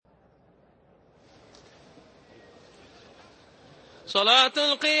صلاة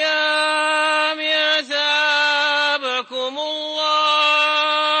القيام أثابكم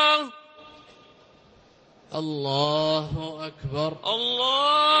الله. الله أكبر.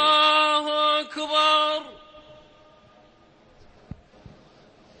 الله أكبر.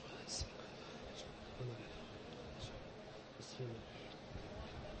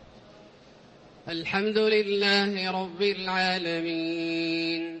 الحمد لله رب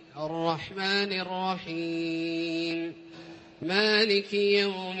العالمين الرحمن الرحيم مالك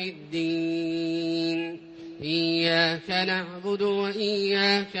يوم الدين إياك نعبد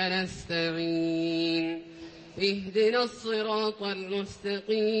وإياك نستعين اهدنا الصراط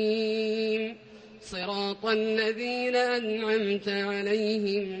المستقيم صراط الذين أنعمت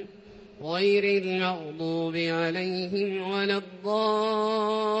عليهم غير المغضوب عليهم ولا الضالين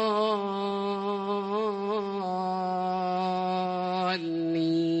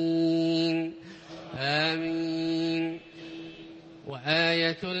آمين.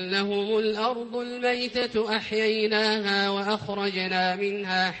 وآية لهم الأرض الميتة أحييناها وأخرجنا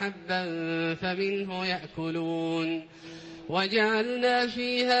منها حبا فمنه يأكلون وجعلنا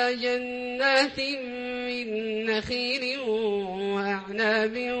فيها جنات من نخيل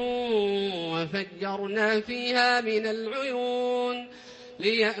وأعناب وفجرنا فيها من العيون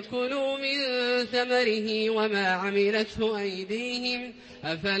ليأكلوا من ثمره وما عملته أيديهم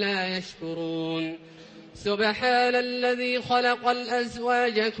أفلا يشكرون. سبحان الذي خلق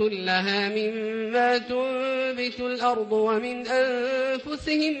الأزواج كلها مما تنبت الأرض ومن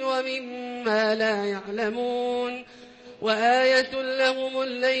أنفسهم ومما لا يعلمون. وآية لهم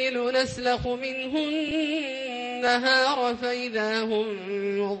الليل نسلخ منه النهار فإذا هم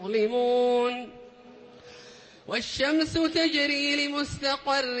مظلمون. والشمس تجري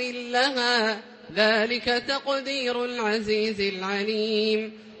لمستقر لها ذلك تقدير العزيز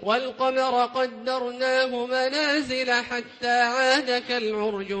العليم. والقمر قدرناه منازل حتى عاد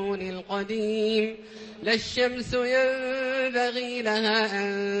كالعرجون القديم. لا الشمس ينبغي لها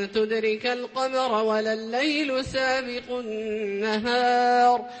أن تدرك القمر ولا الليل سابق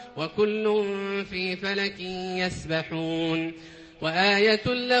النهار وكل في فلك يسبحون. وآية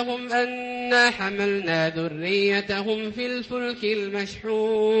لهم أنا حملنا ذريتهم في الفلك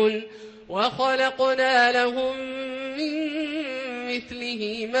المشحون وخلقنا لهم من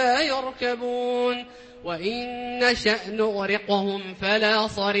مثله ما يركبون وإن نشأ نغرقهم فلا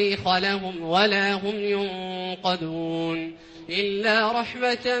صريخ لهم ولا هم ينقذون إلا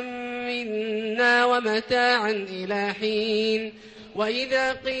رحمة منا ومتاعا إلى حين.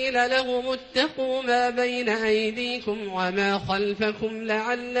 وإذا قيل لهم اتقوا ما بين أيديكم وما خلفكم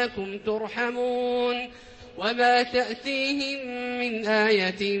لعلكم ترحمون وما تأتيهم من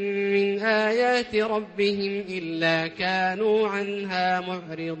آية من آيات ربهم إلا كانوا عنها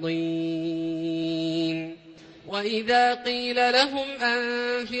معرضين. وإذا قيل لهم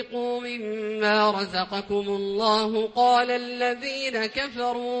أنفقوا مما رزقكم الله قال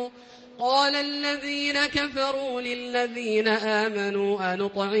الذين كفروا للذين آمنوا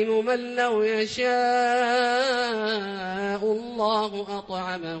أنطعم من لو يشاء الله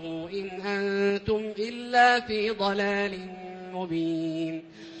أطعمه إن أنتم إلا في ضلال مبين.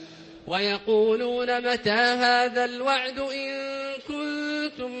 ويقولون متى هذا الوعد إن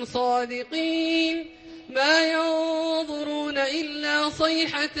كنتم صادقين ما ينظرون إلا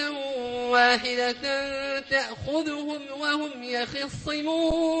صيحة واحدة تأخذهم وهم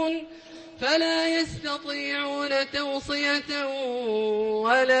يخصمون فلا يستطيعون توصية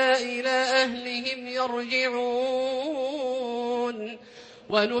ولا إلى أهلهم يرجعون.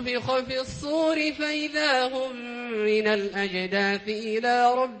 ونفخ في الصور فإذا هم من الأجداث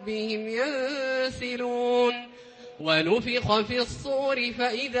إلى ربهم ينسلون. ونفخ في الصور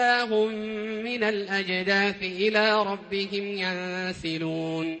فإذا هم من الأجداث إلى ربهم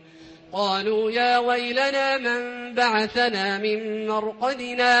ينسلون. قالوا يا ويلنا من بعثنا من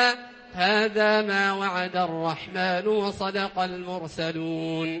مرقدنا هذا ما وعد الرحمن وصدق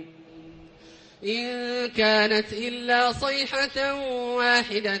المرسلون. إن كانت إلا صيحة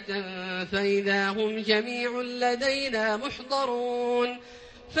واحدة فإذا هم جميع لدينا محضرون.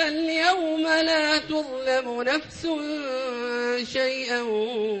 فاليوم لا تظلم نفس شيئا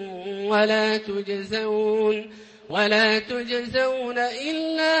ولا تجزون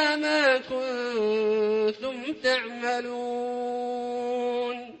إلا ما كنتم تعملون.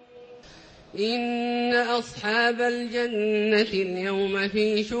 إن أصحاب الجنة اليوم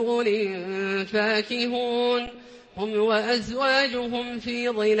في شغل فاكهون هم وأزواجهم في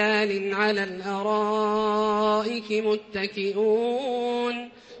ظلال على الأرائك متكئون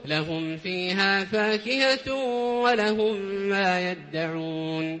لهم فيها فاكهة ولهم ما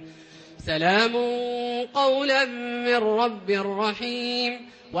يدعون. سلام قولا من رب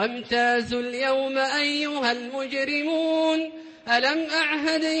رحيم. وامتازوا اليوم أيها المجرمون ألم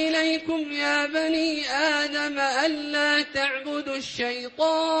أعهد إليكم يا بني آدم ألا تعبدوا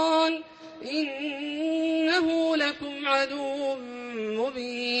الشيطان إنه لكم عدو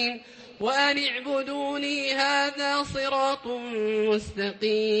مبين وأن اعبدوني هذا صراط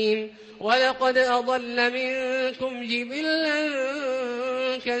مستقيم. ولقد أضل منكم جبلا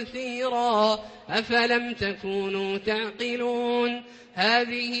كثيرا أفلم تكونوا تعقلون.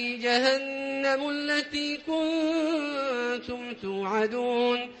 هذه جهنم التي كنتم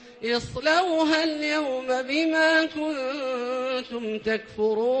توعدون اصلوها اليوم بما كنتم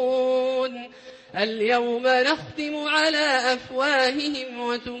تكفرون. اليوم نختم على أفواههم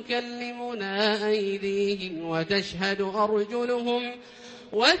وتكلمنا أيديهم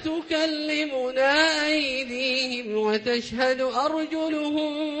وتشهد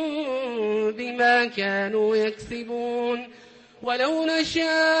أرجلهم بما كانوا يكسبون. ولو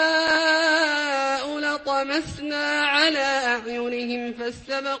نشاء لطمسنا على أعينهم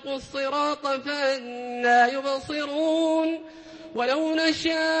فاستبقوا الصراط فأنى يبصرون. ولو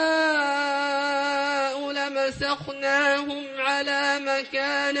نشاء لمسخناهم على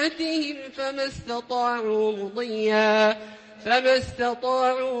مكانتهم فما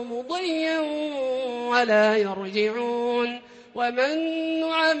استطاعوا مضيا ولا يرجعون. ومن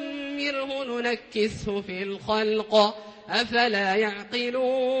نعمره ننكسه في الخلق أفلا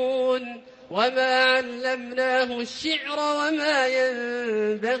يعقلون. وما علمناه الشعر وما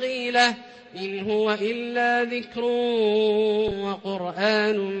ينبغي له إن هو إلا ذكر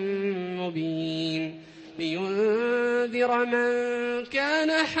وقرآن مبين لينذر من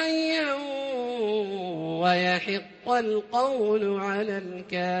كان حيا ويحق القول على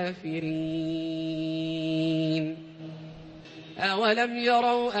الكافرين. أولم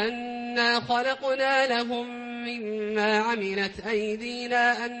يروا أنا خلقنا لهم مما عملت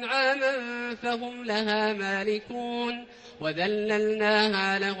أيدينا أنعاما فهم لها مالكون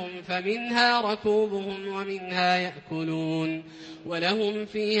وذللناها لهم فمنها ركوبهم ومنها يأكلون ولهم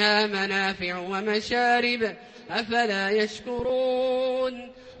فيها منافع ومشارب أفلا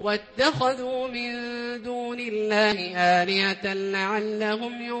يشكرون. واتخذوا من دون الله آلهة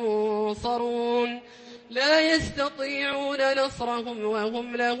لعلهم ينصرون لا يستطيعون نصرهم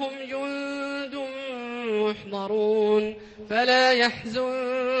وهم لهم جند محضرون. فلا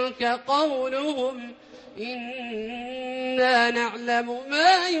يحزنك قولهم إنا نعلم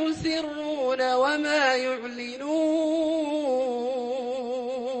ما يسرون وما يعلنون.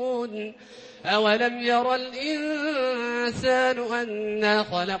 أولم يرى الإنسان أنا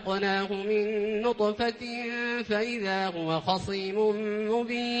خلقناه من نطفة فإذا هو خصيم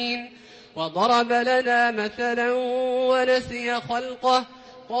مبين. وضرب لنا مثلا ونسي خلقه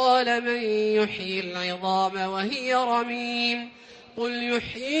قال من يحيي العظام وهي رميم قل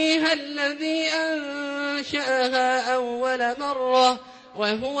يحييها الذي أنشأها أول مرة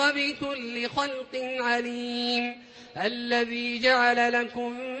وهو بكل خلق عليم. الذي جعل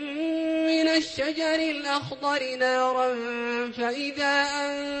لكم من الشجر الأخضر نارا فإذا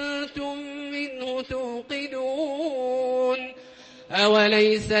أنتم منه توقدون.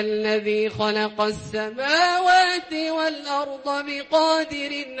 أوليس الذي خلق السماوات والأرض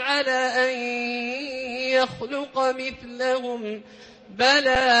بقادر على أن يخلق مثلهم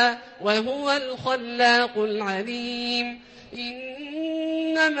بلى وهو الخلاق العليم.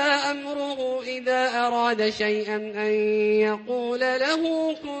 إنما أمره إذا أراد شيئا أن يقول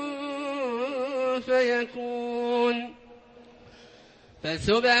له كن فيكون.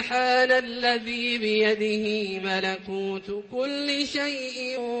 فسبحان الذي بيده ملكوت كل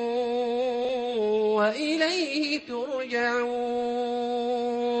شيء وإليه ترجعون.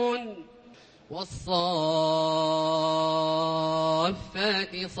 والصافات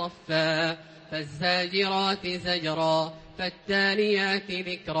صفا فالزاجرات زجرا فالتاليات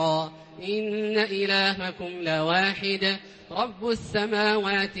ذكرا إن إلهكم لواحد رب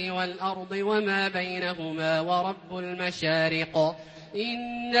السماوات والأرض وما بينهما ورب المشارق.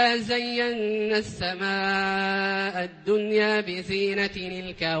 إنا زينا السماء الدنيا بزينة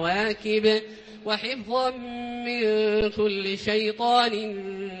الكواكب وحفظا من كل شيطان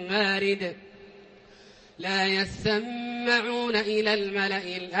مارد. لا يسمعون إلى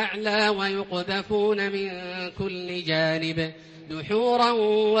الملأ الأعلى ويقذفون من كل جانب دحورا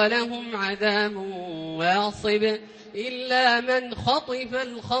ولهم عذاب واصب إلا من خطف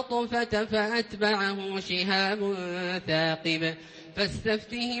الخطفة فأتبعه شهاب ثاقب.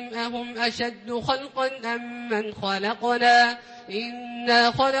 فاستفتهم أهم أشد خلقا أم من خلقنا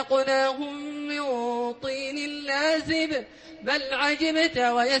إنا خلقناهم من طين لازب بل عجبت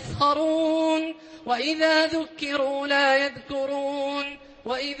ويسخرون وإذا ذكروا لا يذكرون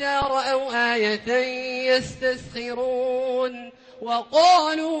وإذا رأوا آية يستسخرون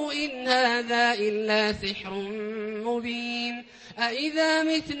وقالوا إن هذا إلا سحر مبين أإذا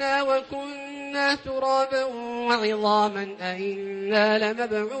متنا وكنا ترابا وعظاما أإنا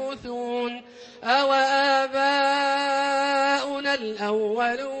لمبعوثون أو آباؤنا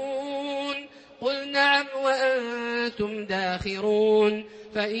الأولون قل نعم وأنتم داخرون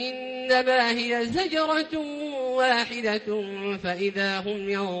فإنما هي زجرة واحدة فإذا هم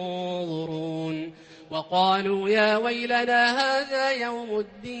ينظرون وقالوا يا ويلنا هذا يوم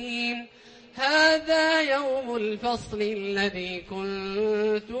الدين هذا يوم الفصل الذي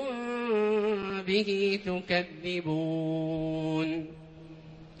كنتم به تكذبون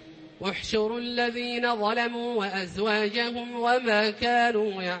احشروا الذين ظلموا وأزواجهم وما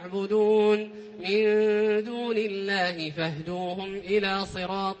كانوا يعبدون من دون الله فاهدوهم إلى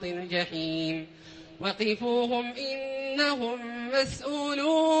صراط الجحيم وقفوهم إنهم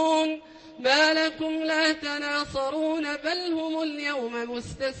مسؤولون ما لكم لا تناصرون بل هم اليوم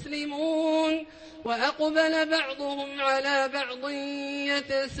مستسلمون وأقبل بعضهم على بعض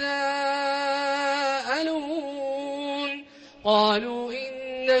يتساءلون قالوا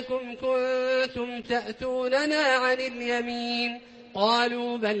إنكم كنتم تأتوننا عن اليمين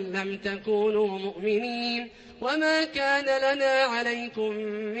قالوا بل لم تكونوا مؤمنين وما كان لنا عليكم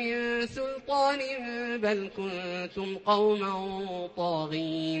من سلطان بل كنتم قوما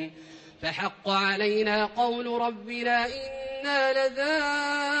طاغين فحق علينا قول ربنا إنا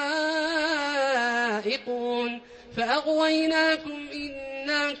لذائقون فأغويناكم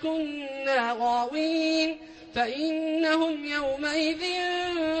إنا كنا غاوين فإنهم يومئذ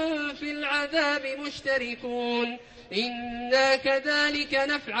في العذاب مشتركون إنا كذلك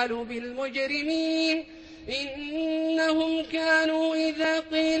نفعل بالمجرمين إنهم كانوا إذا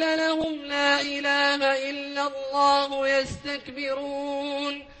قيل لهم لا إله إلا الله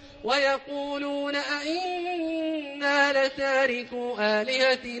يستكبرون ويقولون أئنا لتاركوا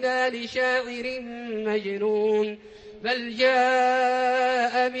آلهتنا لشاعر مجنون بل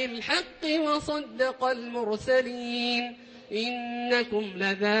جاء بالحق وصدق المرسلين إنكم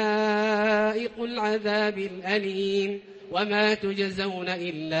لذائق العذاب الأليم وما تجزون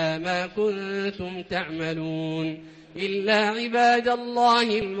إلا ما كنتم تعملون إلا عباد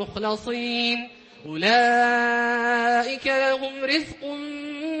الله المخلصين أولئك لهم رزق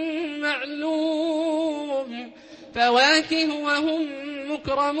معلوم فواكه وهم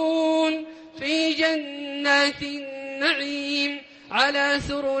مكرمون في جنات النعيم على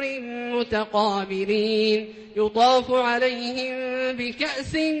سرر متقابلين يطاف عليهم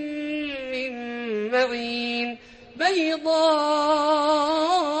بكأس من معين بيضاء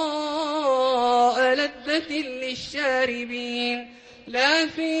لذة للشاربين لا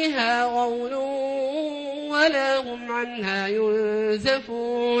فيها غول ولا هم عنها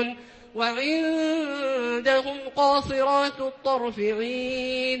ينزفون وعندهم قاصرات الطرف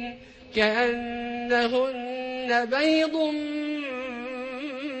عين كأنهن بيض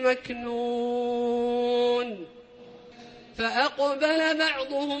مكنون فأقبل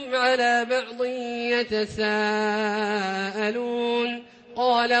بعضهم على بعض يتساءلون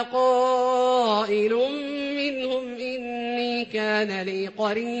قال قائل منهم إني كان لي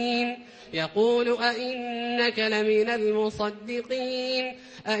قرين يقول أئنك لمن المصدقين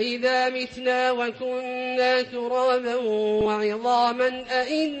أئذا متنا وكنا ترابا وعظاما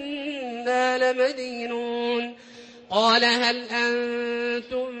أئنا لمدينون قال هل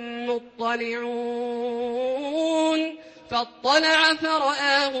أنتم مطلعون فاطلع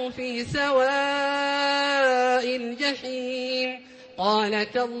فرآه في سواء الجحيم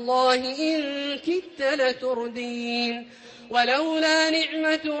قال تالله إن كدت لتردين ولولا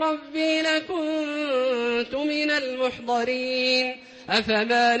نعمة ربي لكنت من المحضرين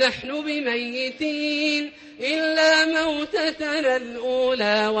أفما نحن بميتين إلا موتتنا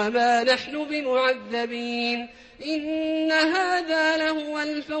الأولى وما نحن بمعذبين إن هذا لهو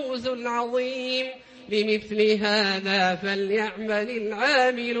الفوز العظيم لمثل هذا فليعمل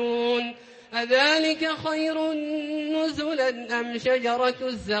العاملون أذلك خير نزلا أم شجرة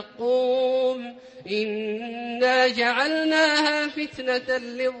الزقوم إنا جعلناها فتنة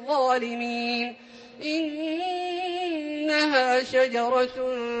للظالمين إنها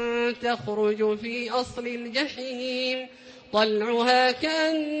شجرة تخرج في أصل الجحيم طلعها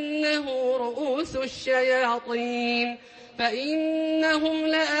كأنه رؤوس الشياطين فإنهم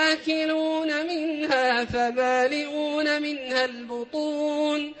لآكلون منها فمالئون منها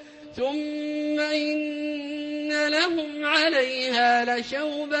البطون ثم إن لهم عليها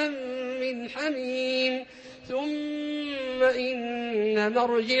لشوبا من من حميم ثم إن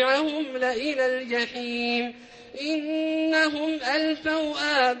مرجعهم لإلى الجحيم إنهم ألفوا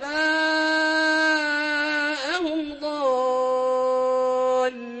آباءهم ضالين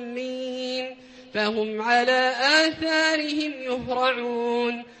فهم على آثارهم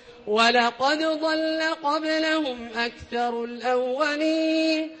يهرعون ولقد ضل قبلهم أكثر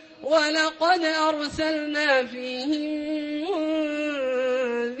الأولين ولقد أرسلنا فيهم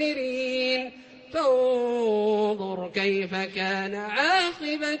منذرين فانظر كيف كان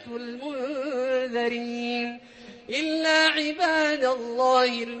عاقبة المنذرين إلا عباد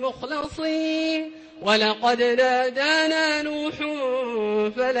الله المخلصين ولقد نادانا نوح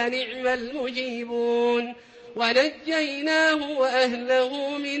فلنعم المجيبون ونجيناه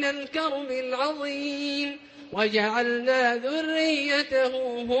وأهله من الكرب العظيم وجعلنا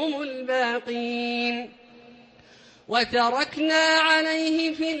ذريته هم الباقين وتركنا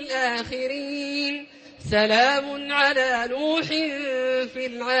عليه في الآخرين سلام على نوح في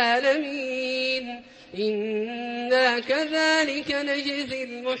العالمين إنا كذلك نجزي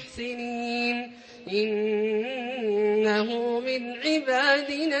المحسنين إنه من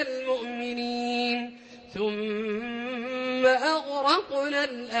عبادنا المؤمنين ثم أغرقنا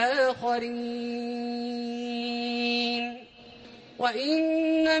الآخرين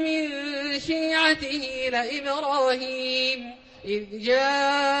وإن من شيعته لإبراهيم إذ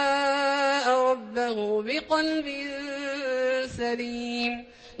جاء ربه بقلب سليم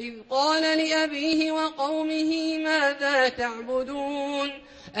إذ قال لأبيه وقومه ماذا تعبدون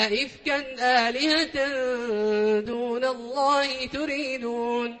أئفكا آلهة دون الله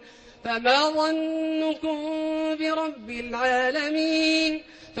تريدون فما ظنكم برب العالمين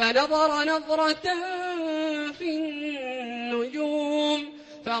فنظر نظرة في النجوم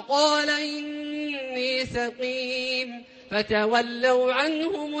فقال إني سقيم فتولوا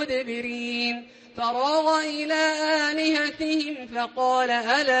عنه مدبرين فراغ إلى آلهتهم فقال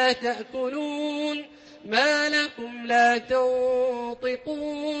ألا تأكلون ما لكم لا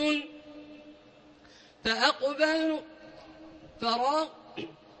تنطقون فأقبلوا فراغ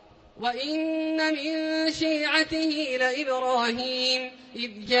وإن من شيعته لإبراهيم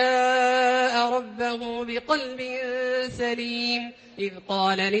إذ جاء ربه بقلب سليم إذ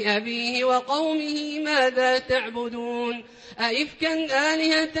قال لأبيه وقومه ماذا تعبدون أئفكا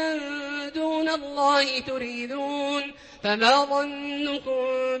آلهة دون الله تريدون فما ظنكم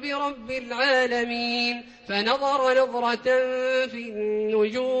برب العالمين فنظر نظرة في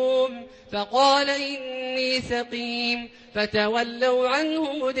النجوم فقال إني سقيم فتولوا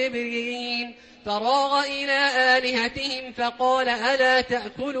عنه مدبرين فراغ إلى آلهتهم فقال ألا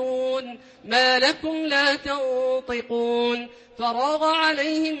تأكلون ما لكم لا تنطقون فراغ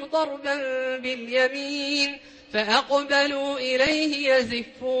عليهم ضربا باليمين فأقبلوا إليه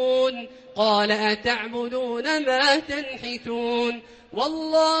يزفون قال أتعبدون ما تنحتون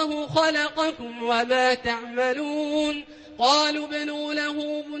والله خلقكم وما تعملون قالوا ابنوا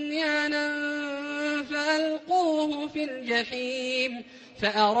له بنيانا فألقوه في الجحيم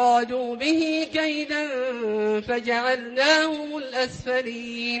فأرادوا به كيدا فجعلناهم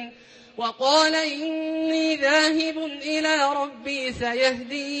الأسفلين وقال إني ذاهب إلى ربي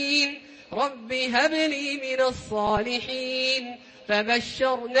سيهدين رب هب لي من الصالحين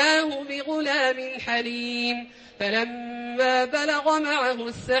فبشرناه بغلام حليم فلما بلغ معه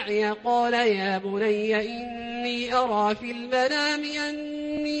السعي قال يا بني إني أرى في المنام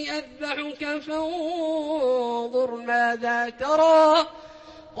أني أذبحك فانظر ماذا ترى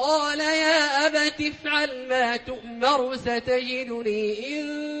قال يا أبت افعل ما تؤمر ستجدني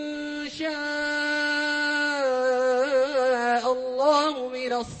إن شاء الله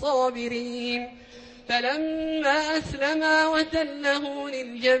من الصابرين فلما أسلما وتله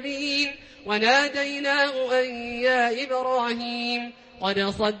للجبين وناديناه أن يا إبراهيم قد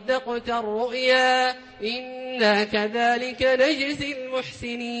صدقت الرؤيا إنا كذلك نجزي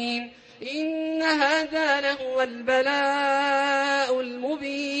المحسنين إن هذا لهو البلاء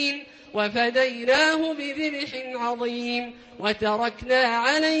المبين وفديناه بذبح عظيم وتركنا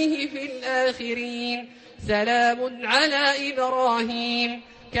عليه في الآخرين سلام على إبراهيم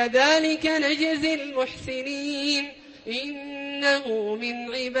كذلك نجزي المحسنين إنه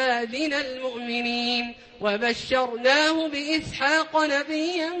من عبادنا المؤمنين وبشرناه بإسحاق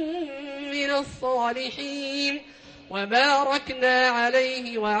نبيا من الصالحين وباركنا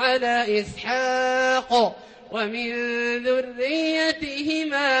عليه وعلى إسحاق ومن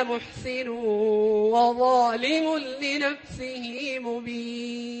ذريتهما محسن وظالم لنفسه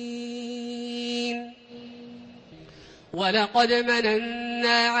مبين ولقد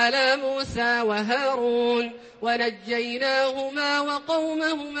مننا على موسى وهارون ونجيناهما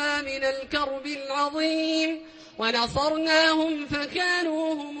وقومهما من الكرب العظيم ونصرناهم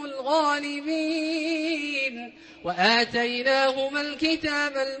فكانوا هم الغالبين وآتيناهما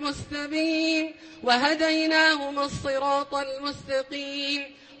الكتاب المستبين وهديناهما الصراط المستقيم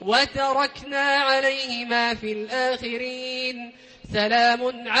وتركنا عليهما في الآخرين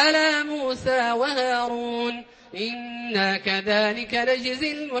سلام على موسى وهارون إنا كذلك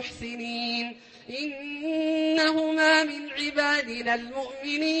نجزي المحسنين إنهما من عبادنا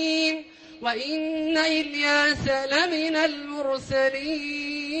المؤمنين وإن إلياس لمن المرسلين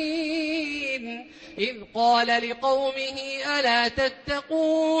إذ قال لقومه ألا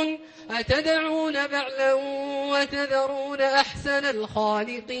تتقون أتدعون بعلا وتذرون أحسن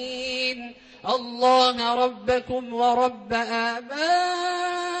الخالقين الله ربكم ورب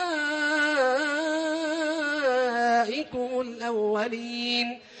آبائكم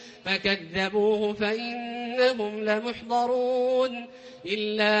الأولين فكذبوه فإنهم لمحضرون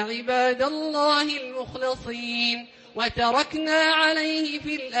إلا عباد الله المخلصين وتركنا عليه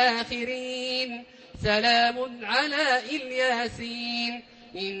في الآخرين سلام على الياسين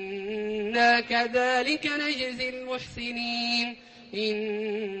إنا كذلك نجزي المحسنين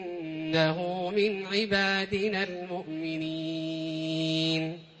إنه من عبادنا المؤمنين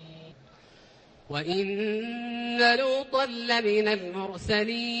وإن لوطا لمن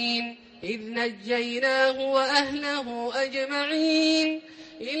المرسلين إذ نجيناه وأهله أجمعين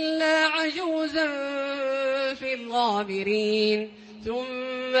إلا عجوزا في الغابرين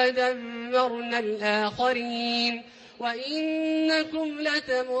ثم دمرنا الآخرين وإنكم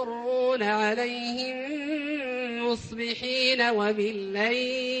لتمرون عليهم مصبحين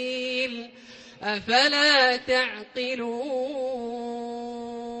وبالليل أفلا تعقلون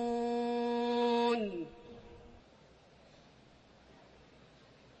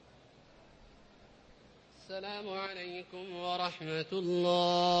السلام عليكم ورحمة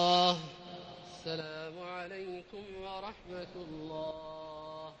الله السلام عليكم ورحمة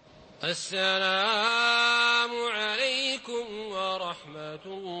الله السلام عليكم ورحمة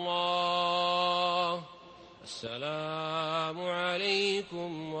الله السلام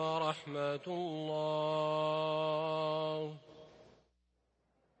عليكم ورحمة الله